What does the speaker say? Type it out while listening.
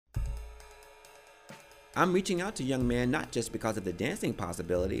I'm reaching out to young men not just because of the dancing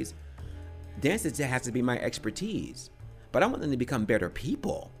possibilities. Dance has to be my expertise, but I want them to become better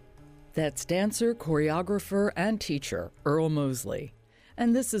people. That's dancer, choreographer, and teacher Earl Mosley.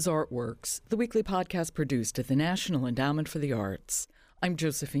 And this is Artworks, the weekly podcast produced at the National Endowment for the Arts. I'm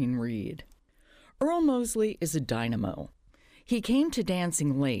Josephine Reed. Earl Mosley is a dynamo. He came to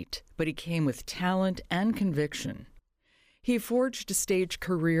dancing late, but he came with talent and conviction. He forged a stage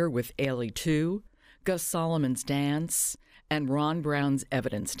career with Ailey 2, Gus Solomon's Dance, and Ron Brown's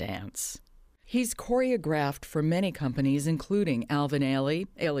Evidence Dance. He's choreographed for many companies, including Alvin Ailey,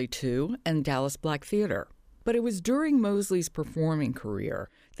 Ailey 2, and Dallas Black Theater. But it was during Mosley's performing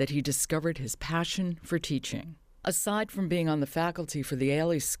career that he discovered his passion for teaching. Aside from being on the faculty for the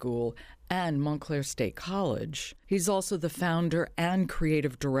Ailey School and Montclair State College, he's also the founder and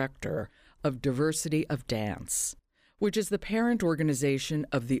creative director of Diversity of Dance, which is the parent organization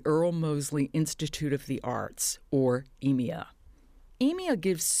of the Earl Mosley Institute of the Arts, or EMIA. EMIA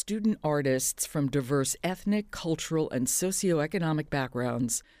gives student artists from diverse ethnic, cultural, and socioeconomic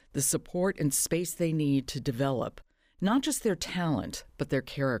backgrounds the support and space they need to develop not just their talent, but their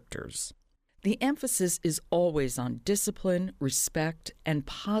characters. The emphasis is always on discipline, respect, and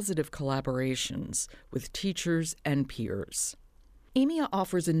positive collaborations with teachers and peers. EMIA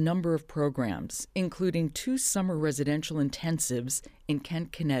offers a number of programs, including 2 summer residential intensives in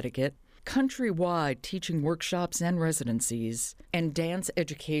Kent, Connecticut, countrywide teaching workshops and residencies, and dance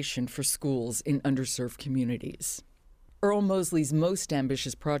education for schools in underserved communities. Earl Mosley's most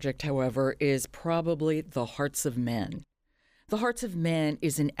ambitious project, however, is probably The Hearts of Men. The Hearts of Men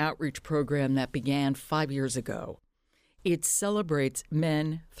is an outreach program that began 5 years ago. It celebrates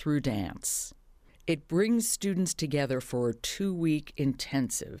men through dance. It brings students together for a 2-week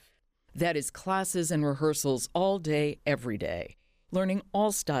intensive. That is classes and rehearsals all day, every day, learning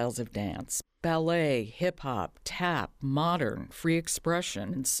all styles of dance, ballet, hip-hop, tap, modern, free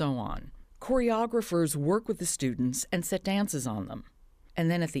expression, and so on. Choreographers work with the students and set dances on them. And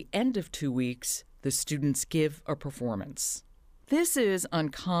then at the end of 2 weeks, the students give a performance. This is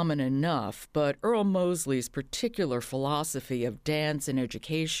uncommon enough, but Earl Mosley's particular philosophy of dance and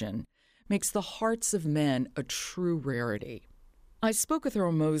education makes the Hearts of Men a true rarity. I spoke with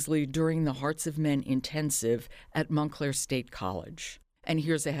Earl Mosley during the Hearts of Men intensive at Montclair State College. And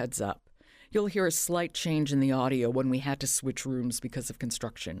here's a heads up. You'll hear a slight change in the audio when we had to switch rooms because of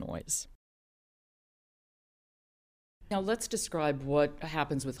construction noise. Now let's describe what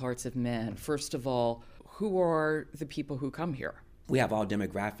happens with Hearts of Men. First of all, who are the people who come here? We have all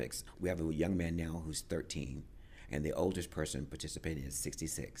demographics. We have a young man now who's 13, and the oldest person participating is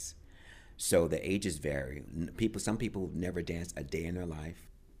 66. So the ages vary. Some people never danced a day in their life.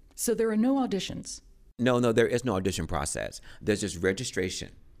 So there are no auditions? No, there is no audition process. There's just registration,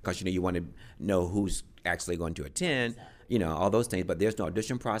 because you want to know who's actually going to attend, all those things. But there's no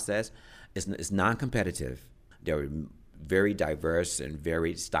audition process. It's non-competitive. There are very diverse and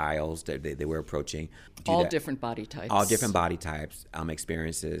varied styles that they were approaching. All different body types. All different body types,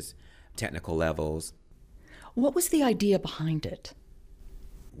 experiences, technical levels. What was the idea behind it?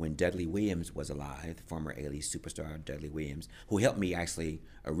 When Dudley Williams was alive, the former Ailey superstar Dudley Williams, who helped me actually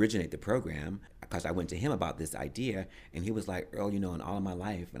originate the program, because I went to him about this idea, and he was like, Earl, in all of my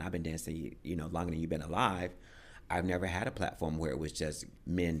life, and I've been dancing, longer than you've been alive, I've never had a platform where it was just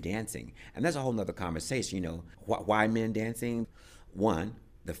men dancing. And that's a whole nother conversation, why men dancing? One,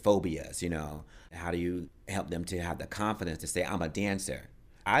 the phobias, how do you help them to have the confidence to say, I'm a dancer?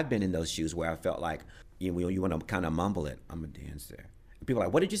 I've been in those shoes where I felt like, you want to kind of mumble it, I'm a dancer. People are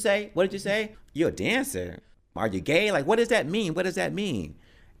like, what did you say? What did you say? You're a dancer. Are you gay? Like, what does that mean? What does that mean?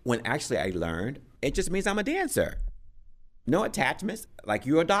 When actually I learned, it just means I'm a dancer. No attachments, like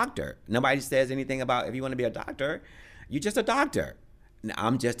you're a doctor. Nobody says anything about if you want to be a doctor, you're just a doctor.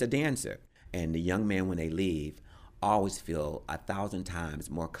 I'm just a dancer. And the young men, when they leave, always feel 1,000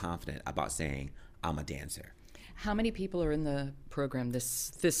 times more confident about saying, I'm a dancer. How many people are in the program this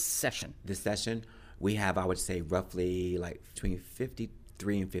session? This session, we have, I would say, roughly like between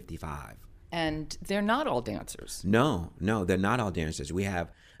 53 and 55. And they're not all dancers. No, they're not all dancers. We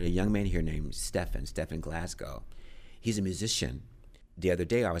have a young man here named Stephen Glasgow. He's a musician. The other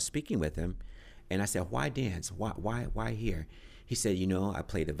day I was speaking with him, and I said, why dance? Why here? He said, I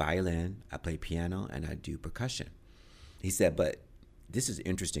play the violin, I play piano, and I do percussion. He said, but this is an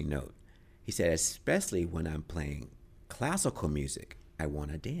interesting note. He said, especially when I'm playing classical music, I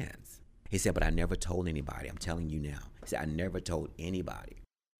want to dance. He said, but I never told anybody. I'm telling you now. He said, I never told anybody.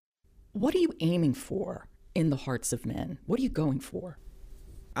 What are you aiming for in the Hearts of Men? What are you going for?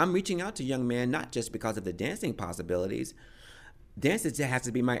 I'm reaching out to young men not just because of the dancing possibilities. Dance has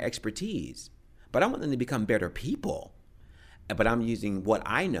to be my expertise, but I want them to become better people. But I'm using what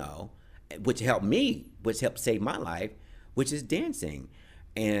I know, which helped me, which helped save my life, which is dancing.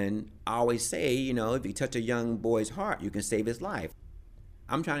 And I always say, if you touch a young boy's heart, you can save his life.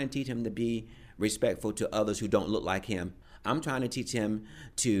 I'm trying to teach him to be respectful to others who don't look like him. I'm trying to teach him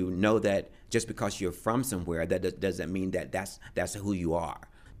to know that just because you're from somewhere, that doesn't mean that that's who you are.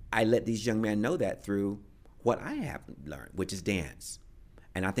 I let these young men know that through what I have learned, which is dance.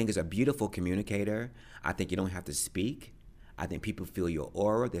 And I think it's a beautiful communicator. I think you don't have to speak. I think people feel your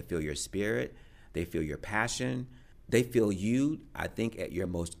aura, they feel your spirit, they feel your passion. They feel you, I think, at your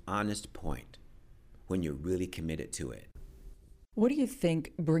most honest point when you're really committed to it. What do you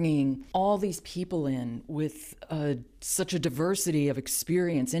think bringing all these people in with such a diversity of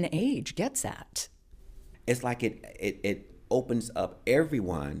experience and age gets at? It's like it opens up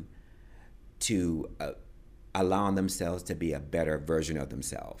everyone to allowing themselves to be a better version of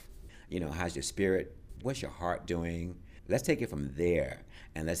themselves. How's your spirit? What's your heart doing? Let's take it from there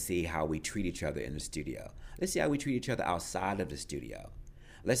and let's see how we treat each other in the studio. Let's see how we treat each other outside of the studio.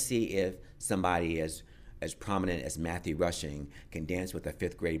 Let's see if somebody as prominent as Matthew Rushing can dance with a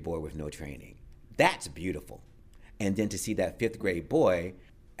 5th grade boy with no training. That's beautiful. And then to see that 5th grade boy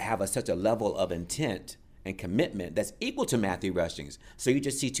have such a level of intent and commitment that's equal to Matthew Rushing's. So you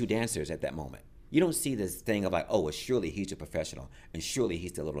just see two dancers at that moment. You don't see this thing of like, oh, well, surely he's a professional and surely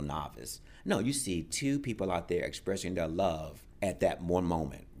he's the little novice. No, you see two people out there expressing their love at that one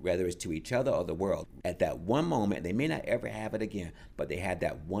moment, whether it's to each other or the world. At that one moment, they may not ever have it again, but they had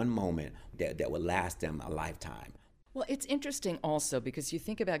that one moment that would last them a lifetime. Well, it's interesting also because you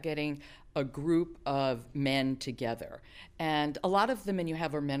think about getting a group of men together, and a lot of the men you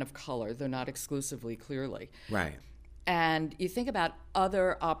have are men of color. They're not exclusively, clearly. Right. And you think about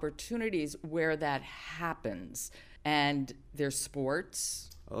other opportunities where that happens, and there's sports.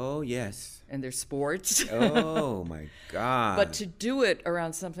 Oh, yes. And there's sports. Oh, my God. But to do it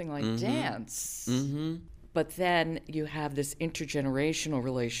around something like dance, but then you have this intergenerational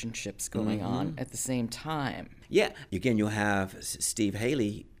relationships going on at the same time. Yeah. Again, you'll have Stephen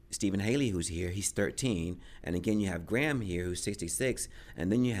Haley, who's here. He's 13. And again, you have Graham here, who's 66.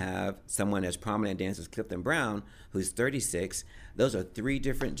 And then you have someone as prominent dancer as Clifton Brown, who's 36. Those are 3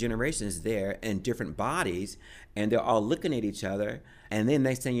 different generations there in different bodies. And they're all looking at each other. And then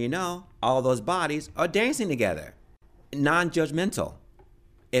next thing you know, all those bodies are dancing together. Non-judgmental.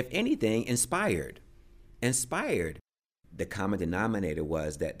 If anything, inspired. The common denominator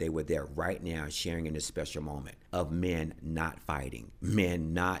was that they were there right now sharing in this special moment of men not fighting,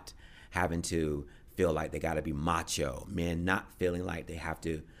 men not having to feel like they got to be macho, men not feeling like they have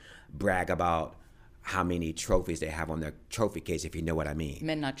to brag about how many trophies they have on their trophy case, if you know what I mean.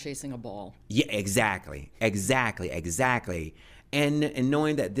 Men not chasing a ball. Yeah, exactly. And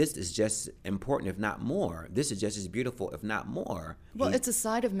knowing that this is just important, if not more. This is just as beautiful, if not more. Well, it's a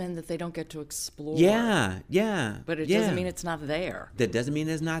side of men that they don't get to explore. Yeah. But it doesn't mean it's not there. That doesn't mean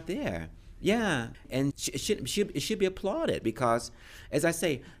it's not there. Yeah. And it should be applauded because, as I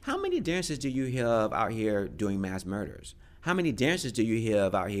say, how many dancers do you hear of out here doing mass murders? How many dancers do you hear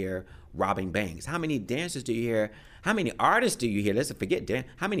of out here robbing banks? How many dancers do you hear? How many artists do you hear? Let's forget dance.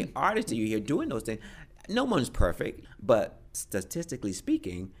 How many artists do you hear doing those things? No one's perfect, but statistically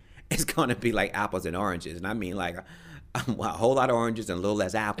speaking, it's going to be like apples and oranges. And I mean like a whole lot of oranges and a little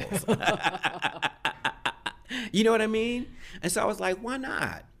less apples. You know what I mean? And so I was like, why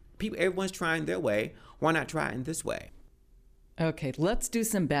not? Everyone's trying their way. Why not try it this way? Okay, let's do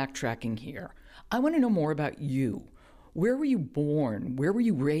some backtracking here. I want to know more about you. Where were you born? Where were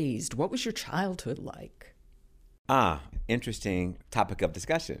you raised? What was your childhood like? Interesting topic of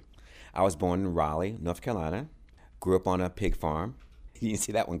discussion. I was born in Raleigh, North Carolina. Grew up on a pig farm. You didn't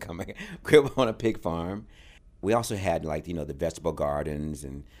see that one coming. Grew up on a pig farm. We also had the vegetable gardens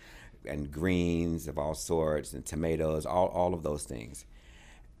and greens of all sorts and tomatoes, all of those things.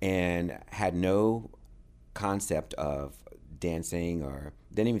 And had no concept of dancing or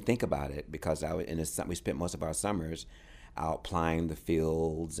didn't even think about it because we spent most of our summers out plying the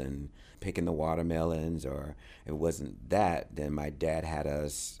fields and picking the watermelons, or if it wasn't that, then my dad had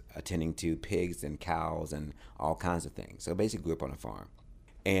us attending to pigs and cows and all kinds of things. So basically grew up on a farm.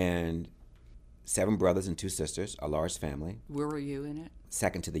 And 7 brothers and 2 sisters, a large family. Where were you in it?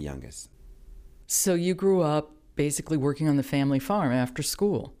 Second to the youngest. So you grew up basically working on the family farm after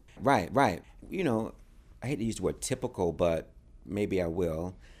school. Right. I hate to use the word typical, but maybe I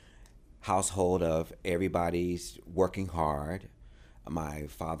will. Household of everybody's working hard. My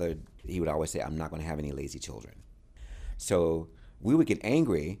father, he would always say, I'm not going to have any lazy children. So we would get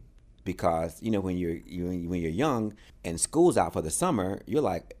angry because, when you're young and school's out for the summer, you're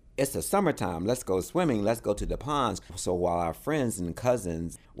like, it's the summertime. Let's go swimming. Let's go to the ponds. So while our friends and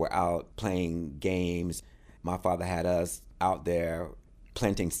cousins were out playing games, my father had us out there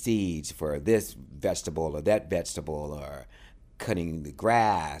planting seeds for this vegetable or that vegetable, or cutting the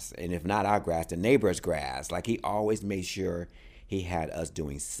grass. And if not our grass, the neighbor's grass. Like, he always made sure he had us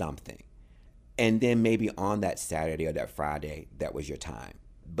doing something. And then maybe on that Saturday or that Friday, that was your time.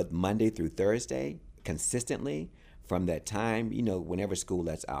 But Monday through Thursday, consistently, from that time, whenever school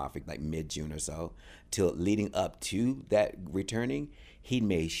lets off, like mid-June or so, till leading up to that returning, he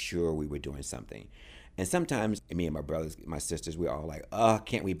made sure we were doing something. And sometimes me and my brothers, my sisters, we're all like, oh,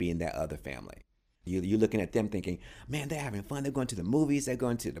 can't we be in that other family? You're looking at them thinking, man, they're having fun. They're going to the movies. They're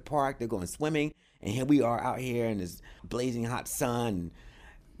going to the park. They're going swimming. And here we are out here in this blazing hot sun.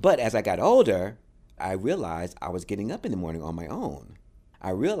 But as I got older, I realized I was getting up in the morning on my own. I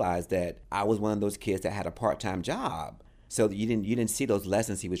realized that I was one of those kids that had a part-time job. So you didn't see those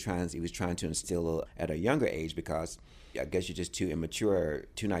lessons he was trying to instill at a younger age, because I guess you're just too immature,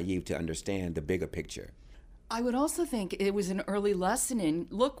 too naive to understand the bigger picture. I would also think it was an early lesson in,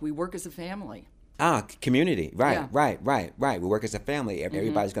 look, we work as a family. Community. Right, Yeah. right. We work as a family.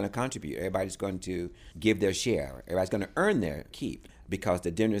 Everybody's going to contribute. Everybody's going to give their share. Everybody's going to earn their keep, because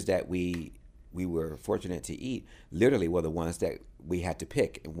the dinners that we were fortunate to eat literally were the ones that we had to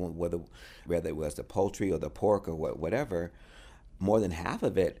pick, whether it was the poultry or the pork or whatever. More than half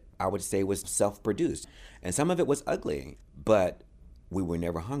of it, I would say, was self-produced. And some of it was ugly, but we were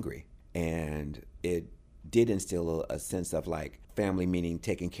never hungry. And it did instill a sense of like family, meaning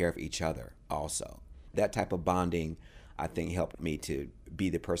taking care of each other also. That type of bonding, I think, helped me to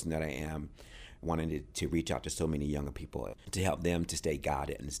be the person that I am, wanting to reach out to so many younger people, to help them to stay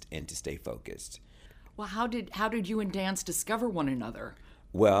guided and to stay focused. Well, how did you and Dance discover one another?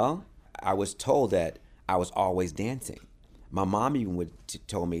 Well, I was told that I was always dancing. My mom even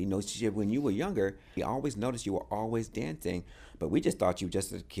told me, she said, when you were younger, we always noticed you were always dancing, but we just thought you were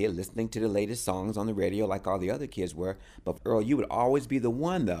just a kid listening to the latest songs on the radio like all the other kids were. But Earl, you would always be the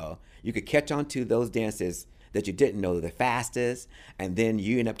one, though. You could catch on to those dances that you didn't know the fastest, and then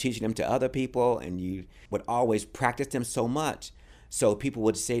you end up teaching them to other people, and you would always practice them so much. So people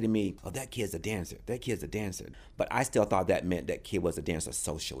would say to me, oh, that kid's a dancer. That kid's a dancer. But I still thought that meant that kid was a dancer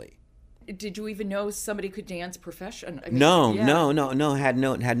socially. Did you even know somebody could dance professionally? No, yeah. no. Had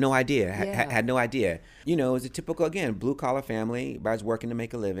no idea. Yeah. Had no idea. It was a typical, again, blue collar family. Everybody's working to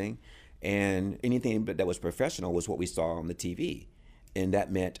make a living, and anything that was professional was what we saw on the TV, and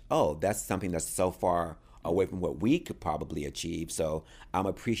that meant, oh, that's something that's so far away from what we could probably achieve. So I'm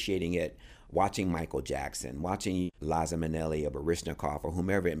appreciating it. Watching Michael Jackson, watching Liza Minnelli or Baryshnikov or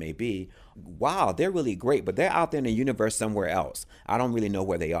whomever it may be. Wow, they're really great, but they're out there in the universe somewhere else. I don't really know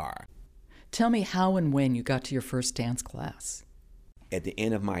where they are. Tell me how and when you got to your first dance class. At the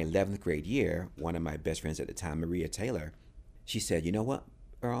end of my 11th grade year, one of my best friends at the time, Maria Taylor, she said, you know what,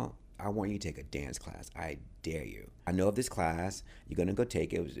 Earl, I want you to take a dance class. I dare you. I know of this class. You're going to go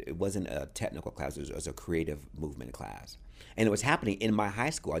take it. It wasn't a technical class. It was a creative movement class. And it was happening in my high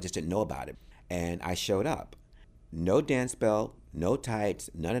school. I just didn't know about it. And I showed up. No dance belt, no tights,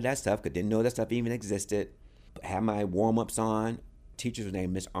 none of that stuff, because didn't know that stuff even existed. Had my warm-ups on. Teacher was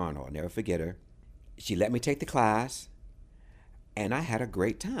named Miss Arnold. I'll never forget her. She let me take the class, and I had a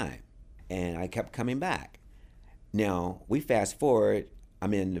great time. And I kept coming back. Now, we fast forward.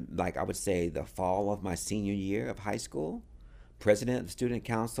 I'm in, I would say, the fall of my senior year of high school. President of the student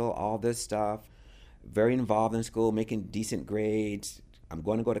council, all this stuff. Very involved in school, making decent grades. I'm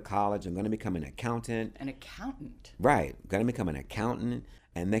going to go to college. I'm going to become an accountant. An accountant? Right. Going to become an accountant.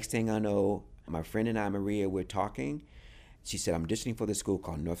 And next thing I know, my friend and I, Maria, we're talking. She said, I'm auditioning for this school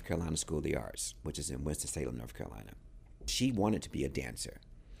called North Carolina School of the Arts, which is in Winston-Salem, North Carolina. She wanted to be a dancer.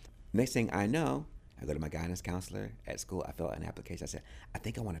 Next thing I know, I go to my guidance counselor at school. I fill out an application. I said, I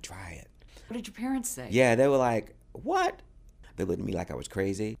think I want to try it. What did your parents say? Yeah, they were like, what? They looked at me like I was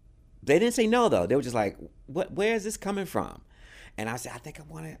crazy. They didn't say no, though. They were just like, where is this coming from? And I said, I think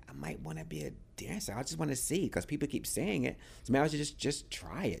I might want to be a dancer. I just want to see, because people keep saying it. So maybe I should just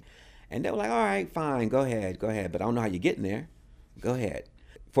try it. And they were like, all right, fine, go ahead. But I don't know how you're getting there. Go ahead.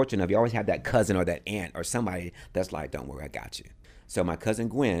 Fortunate enough, you always have that cousin or that aunt or somebody that's like, don't worry, I got you. So my cousin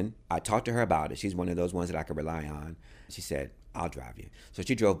Gwen, I talked to her about it. She's one of those ones that I could rely on. She said, I'll drive you. So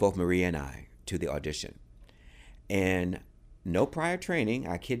she drove both Maria and I to the audition. And no prior training,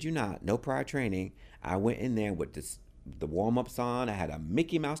 I kid you not, no prior training. I went in there with the warm-ups on. I had a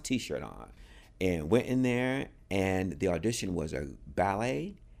Mickey Mouse t-shirt on and went in there, and the audition was a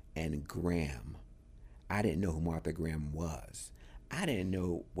ballet and Graham. I didn't know who Martha Graham was. I didn't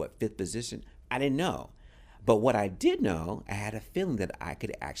know what fifth position. I didn't know. But what I did know, I had a feeling that I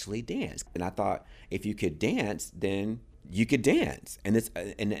could actually dance. And I thought, if you could dance, then you could dance.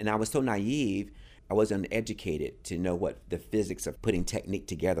 And I was so naive, I wasn't educated to know what the physics of putting technique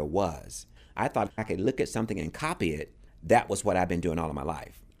together was. I thought I could look at something and copy it. That was what I've been doing all of my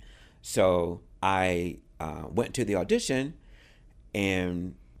life. So I went to the audition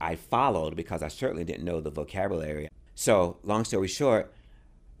and I followed because I certainly didn't know the vocabulary. So long story short,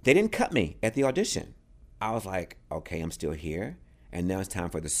 they didn't cut me at the audition. I was like, okay, I'm still here. And now it's time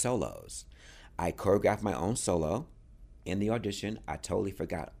for the solos. I choreographed my own solo. In the audition, I totally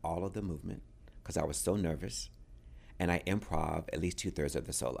forgot all of the movement because I was so nervous. And I improv at least 2/3 of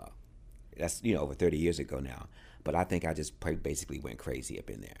the solo. That's, over 30 years ago now. But I think I just basically went crazy up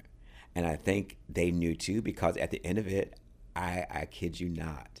in there. And I think they knew too, because at the end of it, I kid you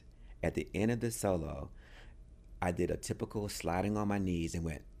not, at the end of the solo, I did a typical sliding on my knees and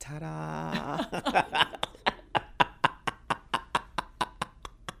went, ta-da.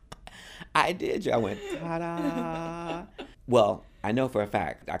 I did. I went, ta-da. Well, I know for a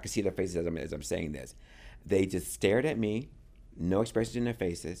fact, I could see their faces as I'm saying this. They just stared at me, no expression in their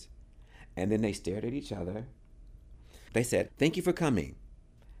faces, and then they stared at each other. They said, thank you for coming.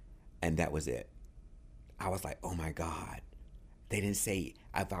 And that was it. I was like, oh my God. They didn't say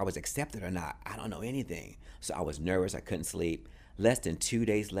if I was accepted or not. I don't know anything. So I was nervous. I couldn't sleep. Less than 2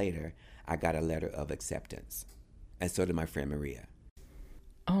 days later, I got a letter of acceptance. And so did my friend Maria.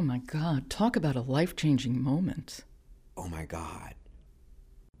 Oh my God. Talk about a life-changing moment. Oh my God.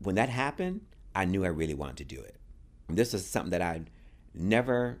 When that happened, I knew I really wanted to do it. This was something that I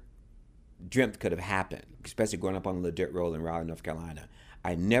never dreamt could have happened, especially growing up on the dirt road in Raleigh, North Carolina.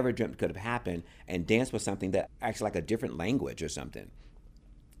 I never dreamt could have happened, and dance was something that actually like a different language or something.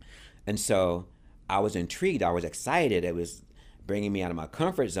 And so I was intrigued. I was excited. It was bringing me out of my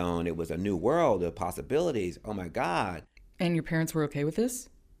comfort zone. It was a new world of possibilities. Oh my God. And your parents were okay with this?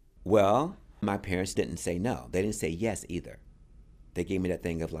 Well, my parents didn't say no. They didn't say yes either. They gave me that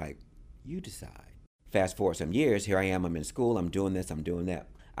thing of like, you decide. Fast forward some years, here I am, I'm in school, I'm doing this, I'm doing that.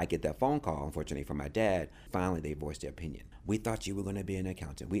 I get that phone call, unfortunately, from my dad. Finally, they voiced their opinion. We thought you were going to be an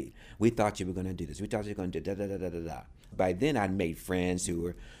accountant. We thought you were going to do this. We thought you were going to do da-da-da-da-da-da. By then, I'd made friends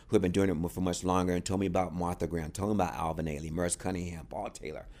who had been doing it for much longer and told me about Martha Graham, told me about Alvin Ailey, Merce Cunningham, Paul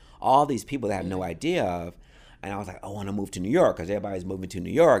Taylor, all these people that I had no idea of. And I was like, I want to move to New York because everybody's moving to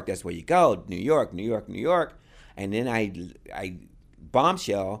New York. That's where you go, New York, New York, New York. And then I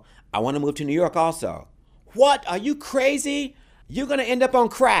bombshell, I want to move to New York also. What? Are you crazy? You're going to end up on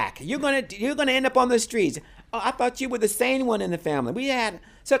crack. You're going to end up on the streets. Oh, I thought you were the sane one in the family. We had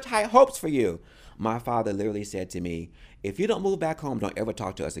such high hopes for you. My father literally said to me, if you don't move back home, don't ever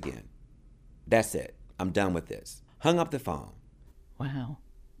talk to us again. That's it. I'm done with this. Hung up the phone. Wow.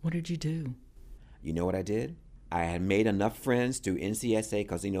 What did you do? You know what I did? I had made enough friends through NCSA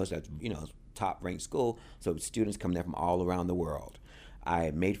because it's a top-ranked school, so students come there from all around the world.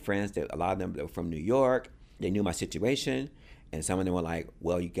 I made friends that a lot of them were from New York. They knew my situation. And some of them were like,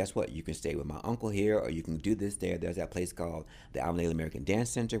 well, guess what? You can stay with my uncle here, or you can do this there. There's that place called the Alvin Ailey American Dance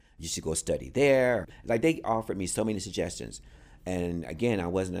Center. You should go study there. Like, they offered me so many suggestions. And again, I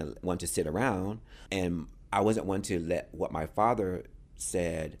wasn't one to sit around, and I wasn't one to let what my father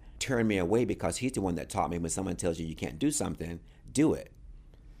said turn me away, because he's the one that taught me when someone tells you you can't do something, do it.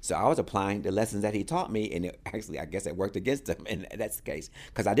 So I was applying the lessons that he taught me, and actually, I guess it worked against him, and that's the case,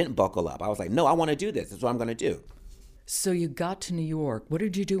 because I didn't buckle up. I was like, no, I want to do this. That's what I'm going to do. So you got to New York. What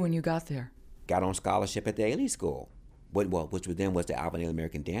did you do when you got there? Got on scholarship at the Ailey School, which then was the Alvin Ailey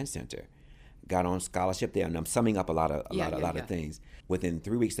American Dance Center. Got on scholarship there, and I'm summing up a lot of things. Within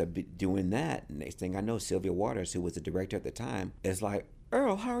 3 weeks of doing that, next thing I know, Sylvia Waters, who was the director at the time, is like,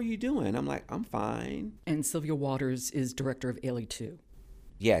 Earl, how are you doing? I'm like, I'm fine. And Sylvia Waters is director of Ailey too.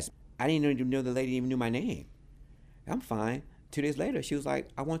 Yes. I didn't even know the lady even knew my name. I'm fine. 2 days later, she was like,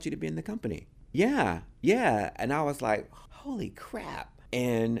 I want you to be in the company. Yeah. And I was like, holy crap.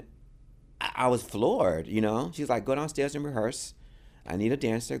 And I was floored, She's like, go downstairs and rehearse. I need a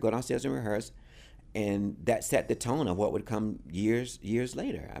dancer. Go downstairs and rehearse. And that set the tone of what would come years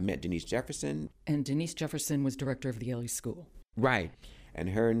later. I met Denise Jefferson. And Denise Jefferson was director of the Ailey School. Right.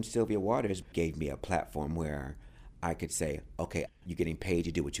 And her and Sylvia Waters gave me a platform where I could say, okay, you're getting paid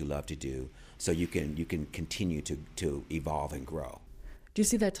to do what you love to do, so you can continue to evolve and grow. Do you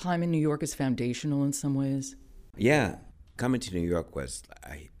see that time in New York as foundational in some ways? Yeah. Coming to New York was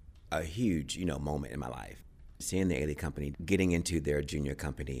a huge, moment in my life. Seeing the Ailey Company, getting into their junior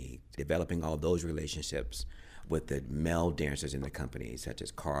company, developing all those relationships with the male dancers in the company, such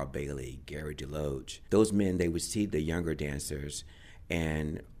as Carl Bailey, Gary DeLoach. Those men, they would see the younger dancers,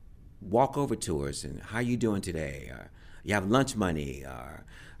 and walkover tours and how you doing today? You have lunch money?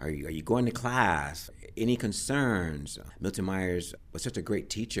 Are you going to class? Any concerns? Milton Myers was such a great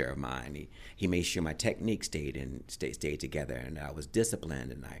teacher of mine. He made sure my technique stayed together, and I was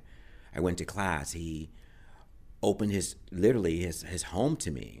disciplined, and I went to class. He opened his home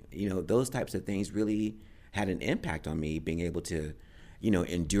to me. Those types of things really had an impact on me, being able to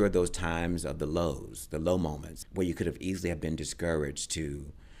endure those times of the low moments where you could have easily have been discouraged,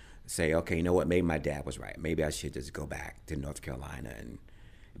 to say, okay, you know what, maybe my dad was right. Maybe I should just go back to North Carolina and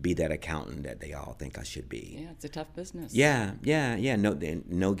be that accountant that they all think I should be. Yeah, it's a tough business. Yeah.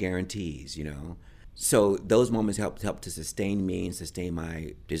 No guarantees, So those moments helped to sustain me and sustain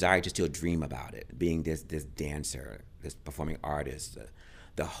my desire to still dream about it, being this dancer, this performing artist,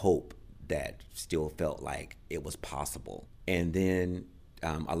 the hope that still felt like it was possible. And then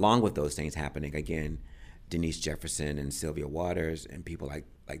along with those things happening, again, Denise Jefferson and Sylvia Waters and people like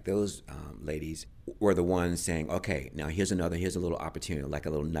those ladies were the ones saying, okay, now here's a little opportunity, like a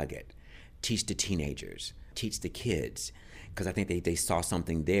little nugget. Teach the teenagers, teach the kids. Because I think they saw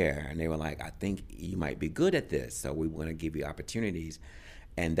something there, and they were like, I think you might be good at this, so we want to give you opportunities.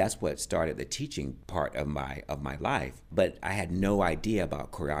 And that's what started the teaching part of my life. But I had no idea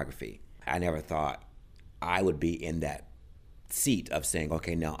about choreography. I never thought I would be in that seat of saying,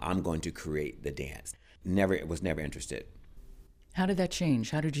 okay, now I'm going to create the dance. Was never interested. How did that change?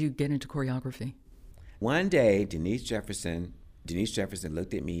 How did you get into choreography? One day, Denise Jefferson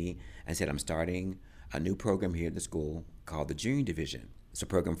looked at me and said, I'm starting a new program here at the school called the Junior Division. It's a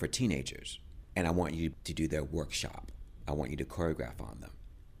program for teenagers, and I want you to do their workshop. I want you to choreograph on them.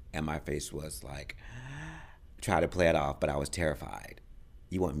 And my face was like, try to play it off, but I was terrified.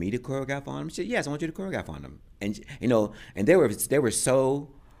 You want me to choreograph on them? She said, yes, I want you to choreograph on them. And and they were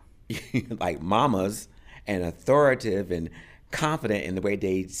so like mamas and authoritative and confident in the way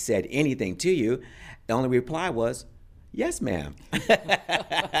they said anything to you. The only reply was, yes, ma'am.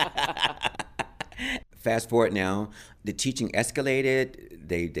 Fast forward now, the teaching escalated.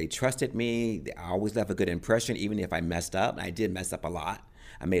 They trusted me. I always left a good impression, even if I messed up. And I did mess up a lot.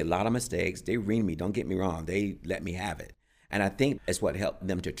 I made a lot of mistakes. They reamed me, don't get me wrong. They let me have it. And I think it's what helped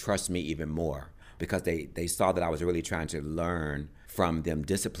them to trust me even more, because they saw that I was really trying to learn from them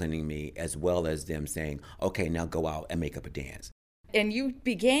disciplining me, as well as them saying, okay, now go out and make up a dance. And you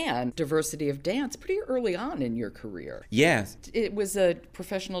began Diversity of Dance pretty early on in your career. Yes. It was a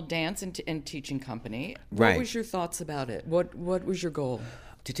professional dance and teaching company. Right. What was your thoughts about it? What was your goal?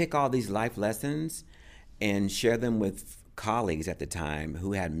 To take all these life lessons and share them with colleagues at the time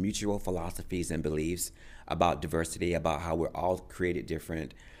who had mutual philosophies and beliefs about diversity, about how we're all created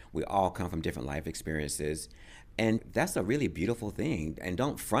different. We all come from different life experiences. And that's a really beautiful thing. And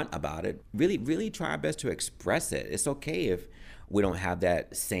don't front about it. Really, really try our best to express it. It's okay if we don't have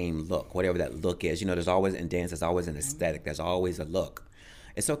that same look, whatever that look is. There's always, in dance, there's always an aesthetic. There's always a look.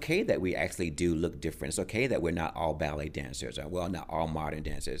 It's okay that we actually do look different. It's okay that we're not all ballet dancers, or well, not all modern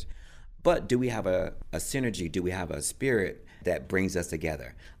dancers. But do we have a synergy? Do we have a spirit that brings us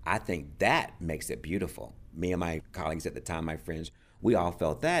together? I think that makes it beautiful. Me and my colleagues at the time, my friends, we all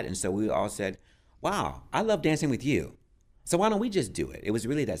felt that. And so we all said, wow, I love dancing with you. So why don't we just do it? It was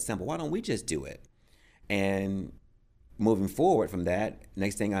really that simple. Why don't we just do it? And moving forward from that,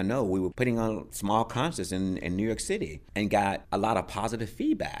 next thing I know, we were putting on small concerts in New York City and got a lot of positive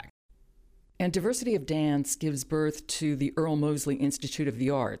feedback. And Diversity of Dance gives birth to the Earl Mosley Institute of the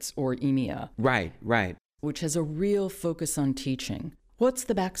Arts, or EMIA. Right. Which has a real focus on teaching. What's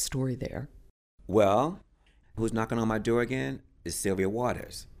the backstory there? Well, who's knocking on my door again is Sylvia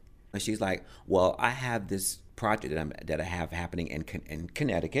Waters. And she's like, well, I have this project that I have happening in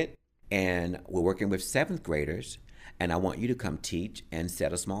Connecticut, and we're working with 7th graders, and I want you to come teach and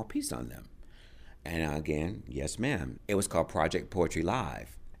set a small piece on them. And again, yes, ma'am. It was called Project Poetry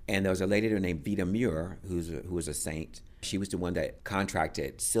Live. And there was a lady there named Vita Muir, who was a saint. She was the one that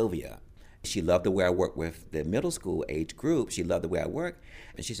contracted Sylvia. She loved the way I worked with the middle school age group. She loved the way I work.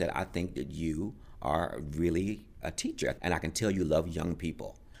 And she said, I think that you are really a teacher, and I can tell you love young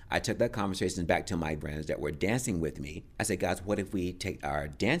people. I took that conversation back to my friends that were dancing with me. I said, guys, what if we take our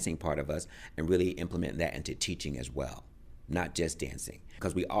dancing part of us and really implement that into teaching as well? Not just dancing,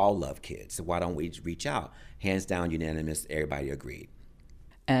 because we all love kids. So why don't we reach out? Hands down, unanimous, everybody agreed.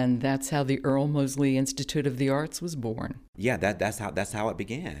 And that's how the Earl Mosley Institute of the Arts was born. Yeah, that's how it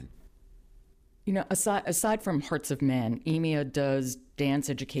began. Aside from Hearts of Men, EMIA does dance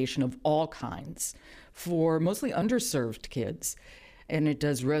education of all kinds for mostly underserved kids. And it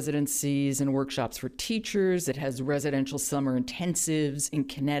does residencies and workshops for teachers. It has residential summer intensives in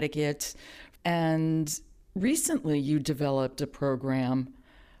Connecticut. And recently you developed a program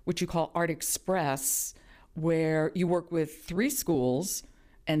what you call Art Express, where you work with 3 schools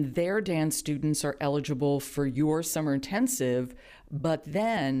and their dance students are eligible for your summer intensive, but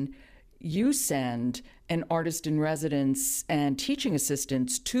then you send an artist in residence and teaching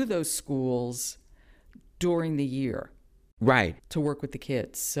assistants to those schools during the year. Right. To work with the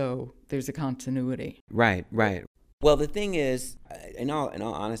kids. So there's a continuity. Right. Well, the thing is, in all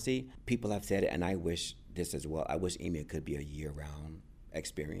honesty, people have said it, and I wish this as well. I wish EMEA could be a year-round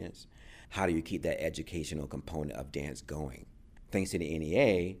experience. How do you keep that educational component of dance going? Thanks to the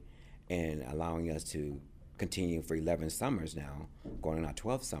NEA and allowing us to continue for 11 summers now, going on our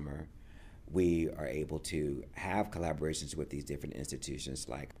 12th summer, we are able to have collaborations with these different institutions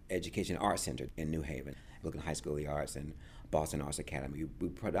like Education Arts Center in New Haven, Brooklyn High School of the Arts, and Boston Arts Academy. We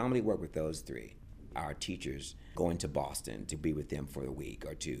predominantly work with those 3. Our teachers going to Boston to be with them for a week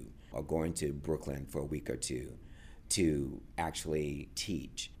or 2, or going to Brooklyn for a week or 2 to actually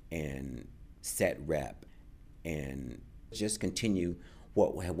teach and set rep and just continue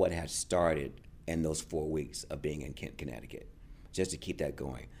what has started in those 4 weeks of being in Kent, Connecticut, just to keep that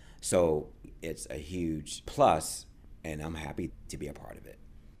going. So it's a huge plus, and I'm happy to be a part of it.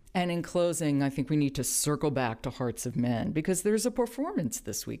 And in closing, I think we need to circle back to Hearts of Men because there's a performance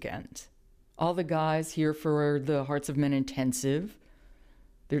this weekend. All the guys here for the Hearts of Men intensive,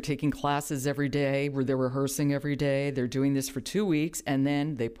 they're taking classes every day, where they're rehearsing every day. They're doing this for 2 weeks, and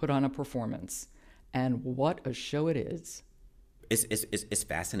then they put on a performance. And what a show it is. It's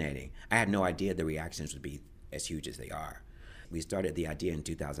fascinating. I had no idea the reactions would be as huge as they are. We started the idea in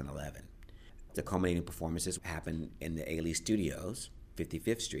 2011. The culminating performances happened in the Ailey Studios,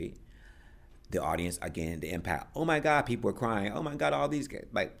 55th Street. The audience, again, the impact. Oh my God, people were crying. Oh my God, all these guys,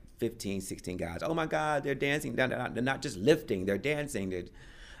 like 15, 16 guys. Oh my God, they're dancing. They're not just lifting, they're dancing.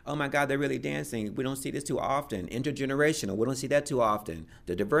 Oh my God, they're really dancing. We don't see this too often. Intergenerational, we don't see that too often.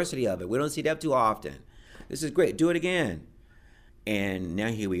 The diversity of it, we don't see that too often. This is great, do it again. And now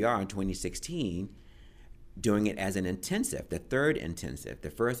here we are in 2016, doing it as an intensive, the 3rd intensive. The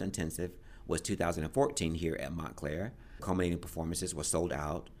first intensive was 2014 here at Montclair. Culminating performances were sold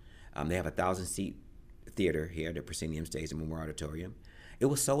out. They have a 1,000-seat theater here at the Proscenium Stage and Memorial Auditorium. It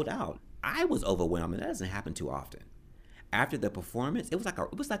was sold out. I was overwhelmed, and that doesn't happen too often. After the performance, it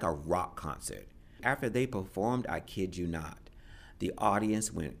was like a rock concert. After they performed, I kid you not, the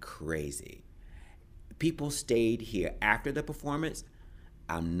audience went crazy. People stayed here after the performance.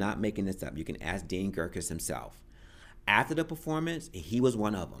 I'm not making this up. You can ask Dean Gerkes himself. After the performance, he was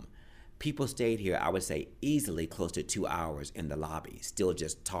one of them. People stayed here, I would say, easily close to 2 hours in the lobby, still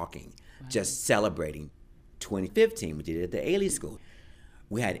just talking, just celebrating. 2015, we did it at the Ailey School.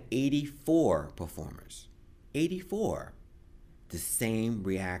 We had 84 performers. 84. The same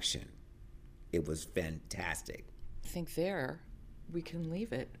reaction. It was fantastic. I think there we can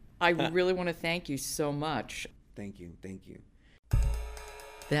leave it. I really want to thank you so much. Thank you.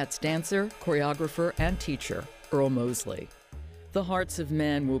 That's dancer, choreographer, and teacher Earl Mosley. The Hearts of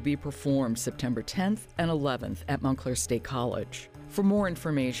Men will be performed September 10th and 11th at Montclair State College. For more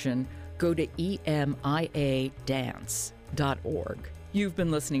information, go to emiadance.org. You've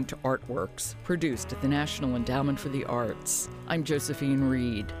been listening to Artworks, produced at the National Endowment for the Arts. I'm Josephine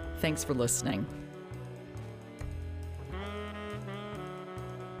Reed. Thanks for listening.